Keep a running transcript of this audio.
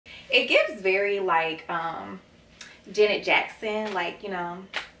It gives very like Janet Jackson, like, you know,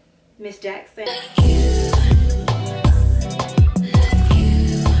 Miss Jackson.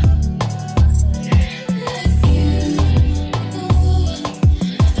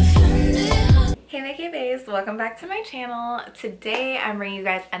 Hey vacay babes, welcome back to my channel. Today I'm bringing you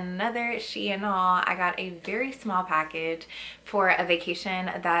guys another Shein haul. I got a very small package for a vacation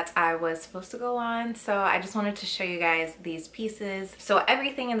that I was supposed to go on, so I just wanted to show you guys these pieces. So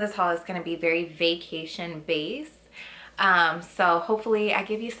everything in this haul is going to be very vacation based. So hopefully I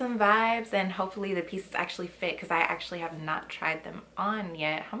give you some vibes and hopefully the pieces actually fit, because I actually have not tried them on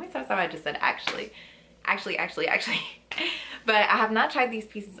yet. How many times have I just said actually? But I have not tried these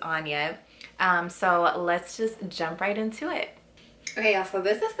pieces on yet. So let's just jump right into it. Okay, y'all, so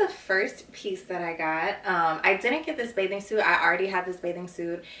this is the first piece that I got. I didn't get this bathing suit. I already had this bathing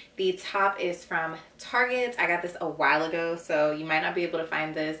suit. The top is from Target. I got this a while ago, so you might not be able to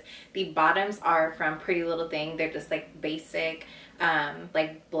find this. The bottoms are from Pretty Little Thing. They're just like basic,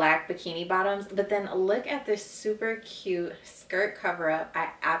 like black bikini bottoms. But then look at this super cute skirt cover up. I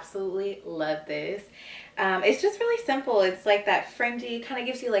absolutely love this. It's just really simple. It's like that fringy, kind of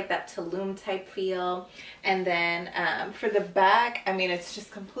gives you like that Tulum type feel. And then for the back, I mean, it's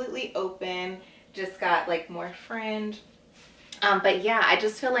just completely open, just got like more fringe. But yeah, I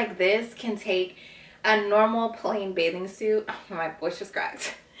just feel like this can take a normal plain bathing suit. Oh, my voice just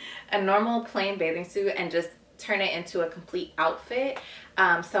cracked. A normal plain bathing suit and just turn it into a complete outfit.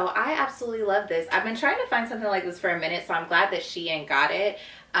 So I absolutely love this. I've been trying to find something like this for a minute, so I'm glad that Shein got it.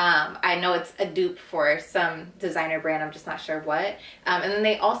 I know it's a dupe for some designer brand, I'm just not sure what. And then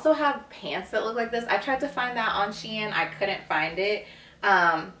they also have pants that look like this. I tried to find that on Shein, I couldn't find it.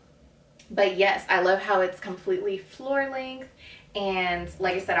 But yes, I love how it's completely floor length. And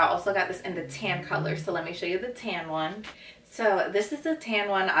like I said, I also got this in the tan color, so let me show you the tan one. So this is the tan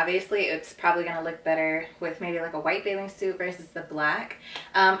one. Obviously it's probably gonna look better with maybe like a white bathing suit versus the black.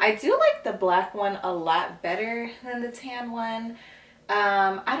 I do like the black one a lot better than the tan one.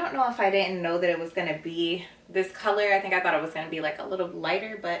 I don't know if I didn't know that it was gonna be this color. I think I thought it was gonna be like a little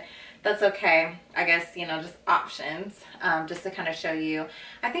lighter, but that's okay. I guess, you know, just options, just to kind of show you.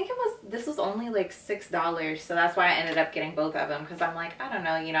 I think this was only like $6, so that's why I ended up getting both of them, because I'm like, I don't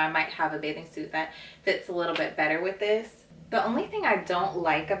know, you know, I might have a bathing suit that fits a little bit better with this. The only thing I don't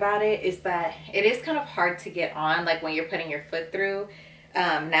like about it is that it is kind of hard to get on, like when you're putting your foot through.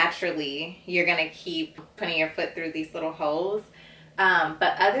 Naturally, you're gonna keep putting your foot through these little holes.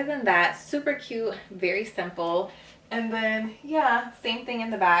 But other than that, super cute, very simple. And then yeah, same thing in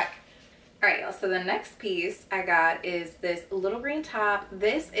the back. All right, y'all, so the next piece I got is this little green top.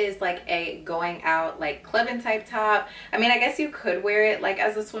 This is like a going out, like clubbing type top. I mean, I guess you could wear it like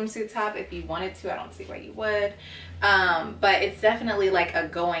as a swimsuit top if you wanted to. I don't see why you would. But it's definitely like a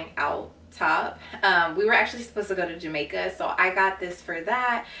going out top. We were actually supposed to go to Jamaica, so I got this for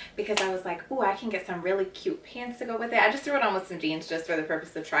that because I was like, ooh, I can get some really cute pants to go with it. I just threw it on with some jeans just for the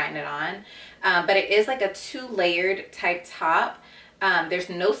purpose of trying it on. But it is like a 2-layered type top. There's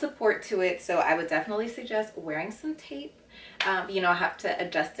no support to it, so I would definitely suggest wearing some tape. You know, have to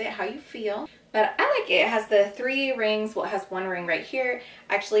adjust it how you feel. But I like it. It has the 3 rings. Well, it has 1 ring right here.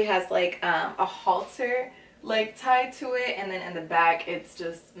 Actually has like a halter like tied to it, and then in the back it's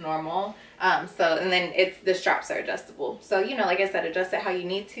just normal. And then the straps are adjustable, so you know, like I said, adjust it how you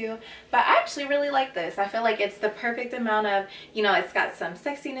need to. But I actually really like this. I feel like it's the perfect amount of, you know, it's got some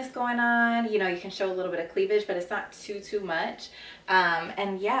sexiness going on, you know, you can show a little bit of cleavage, but it's not too much.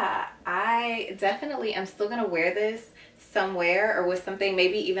 And yeah, I definitely am still gonna wear this somewhere or with something,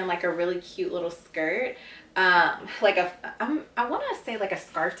 maybe even like a really cute little skirt. Like I want to say like a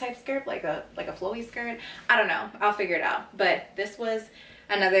scarf type skirt, like a flowy skirt. I don't know, I'll figure it out. But this was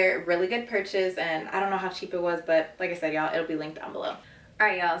another really good purchase, and I don't know how cheap it was, but like I said, y'all, it'll be linked down below. All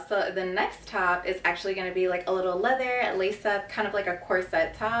right, y'all, so the next top is actually going to be like a little leather lace up, kind of like a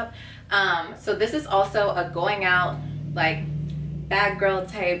corset top. So this is also a going out, like bad girl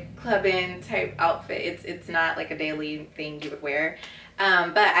type, clubbing type outfit. It's not like a daily thing you would wear.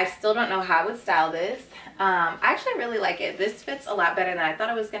 But I still don't know how I would style this. I actually really like it. This fits a lot better than I thought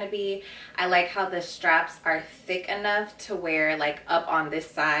it was going to be. I like how the straps are thick enough to wear like up on this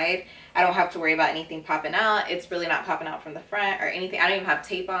side. I don't have to worry about anything popping out. It's really not popping out from the front or anything. I don't even have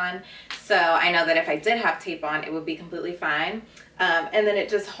tape on. So I know that if I did have tape on, it would be completely fine. And then it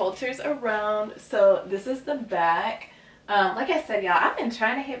just halters around. So this is the back. Like I said, y'all, I've been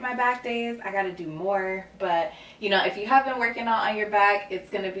trying to hit my back days. I gotta do more, but you know, if you have been working out on your back, it's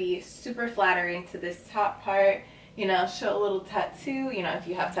gonna be super flattering to this top part. You know, show a little tattoo, you know, if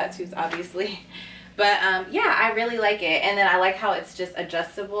you have tattoos, obviously. But yeah, I really like it. And then I like how it's just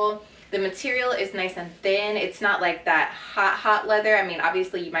adjustable. The material is nice and thin. It's not like that hot leather. I mean,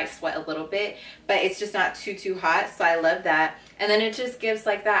 obviously you might sweat a little bit, but it's just not too hot. So I love that. And then it just gives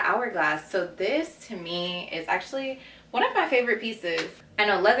like that hourglass. So this to me is actually one of my favorite pieces. I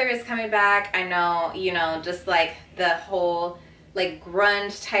know leather is coming back. I know, you know, just like the whole like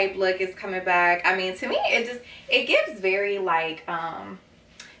grunge type look is coming back. I mean, to me, it gives very like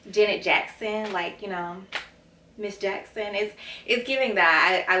Janet Jackson, like, you know, Miss Jackson. It's giving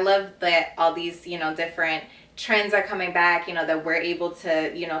that. I love that all these, you know, different trends are coming back, you know, that we're able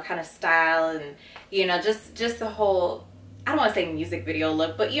to, you know, kind of style and, you know, just the whole, I don't want to say music video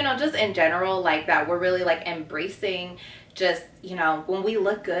look, but, you know, just in general, like that we're really like embracing just, you know, when we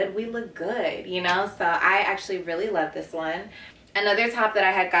look good, you know. So I actually really love this one. Another top that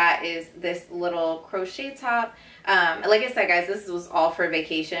I had got is this little crochet top. Like I said, guys, this was all for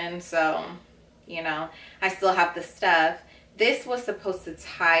vacation, so you know, I still have the stuff. This was supposed to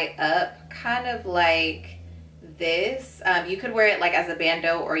tie up kind of like this. You could wear it like as a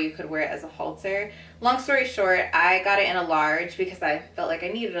bandeau, or you could wear it as a halter. Long story short, I got it in a large because I felt like I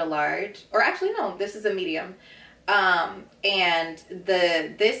needed a large. Or actually no, this is a medium. And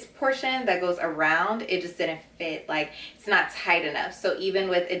this portion that goes around, it just didn't fit. Like, it's not tight enough. So even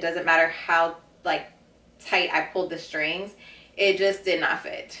with, it doesn't matter how like tight I pulled the strings, it just did not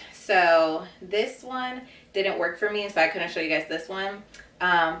fit. So this one didn't work for me, so I couldn't show you guys this one.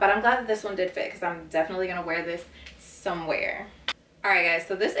 But I'm glad that this one did fit because I'm definitely gonna wear this somewhere. All right, guys,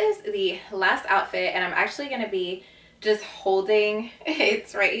 so this is the last outfit, and I'm actually gonna be just holding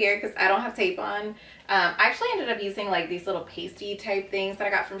it right here because I don't have tape on. I actually ended up using like these little pasty type things that I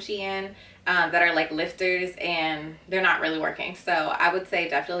got from Shein that are like lifters, and they're not really working. So I would say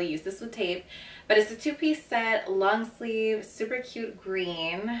definitely use this with tape. But it's a two-piece set, long sleeve, super cute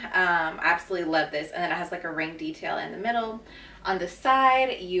green. Absolutely love this. And then it has like a ring detail in the middle. On the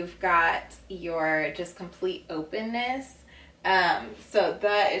side, you've got your just complete openness. So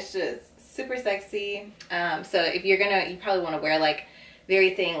that is just super sexy. So if you're gonna, you probably want to wear like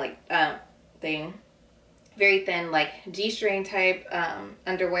very thin, like very thin like G-string type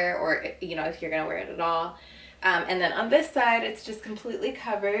underwear, or you know, if you're gonna wear it at all. And then on this side, it's just completely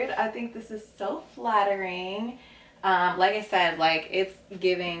covered. I think this is so flattering. Like I said, like it's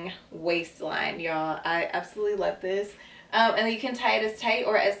giving waistline, y'all. I absolutely love this. And you can tie it as tight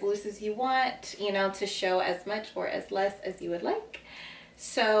or as loose as you want, you know, to show as much or as less as you would like.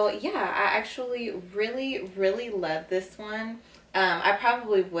 So yeah, I actually really love this one. I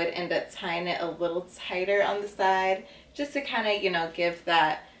probably would end up tying it a little tighter on the side just to kind of, you know, give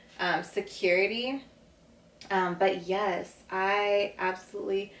that security. But yes, I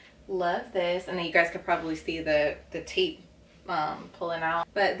absolutely love this. And then you guys could probably see the tape pulling out.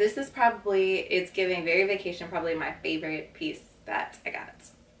 But this is probably, it's giving very vacation, probably my favorite piece that I got.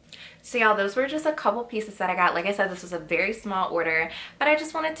 So y'all, those were just a couple pieces that I got. Like I said, this was a very small order, but I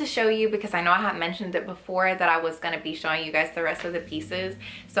just wanted to show you because I know I had mentioned it before that I was going to be showing you guys the rest of the pieces.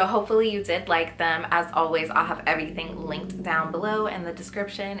 So hopefully you did like them. As always, I'll have everything linked down below in the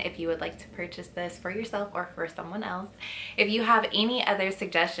description if you would like to purchase this for yourself or for someone else. If you have any other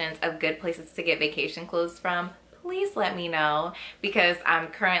suggestions of good places to get vacation clothes from, please let me know, because I'm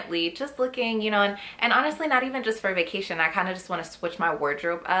currently just looking, you know, and honestly not even just for vacation. I kind of just want to switch my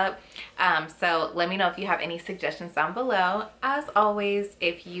wardrobe up. So let me know if you have any suggestions down below. As always,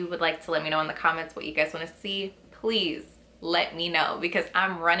 if you would like to let me know in the comments what you guys want to see, please let me know, because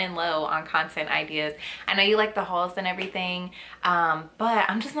I'm running low on content ideas. I know you like the hauls and everything, but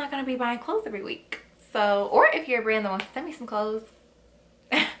I'm just not going to be buying clothes every week. So, or if you're a brand that wants to send me some clothes,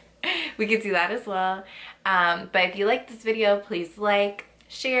 we could do that as well. But if you like this video, please like,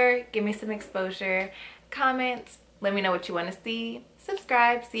 share, give me some exposure, comment, let me know what you want to see,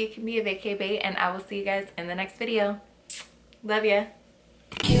 subscribe so you can be a vacay bait, and I will see you guys in the next video. Love ya.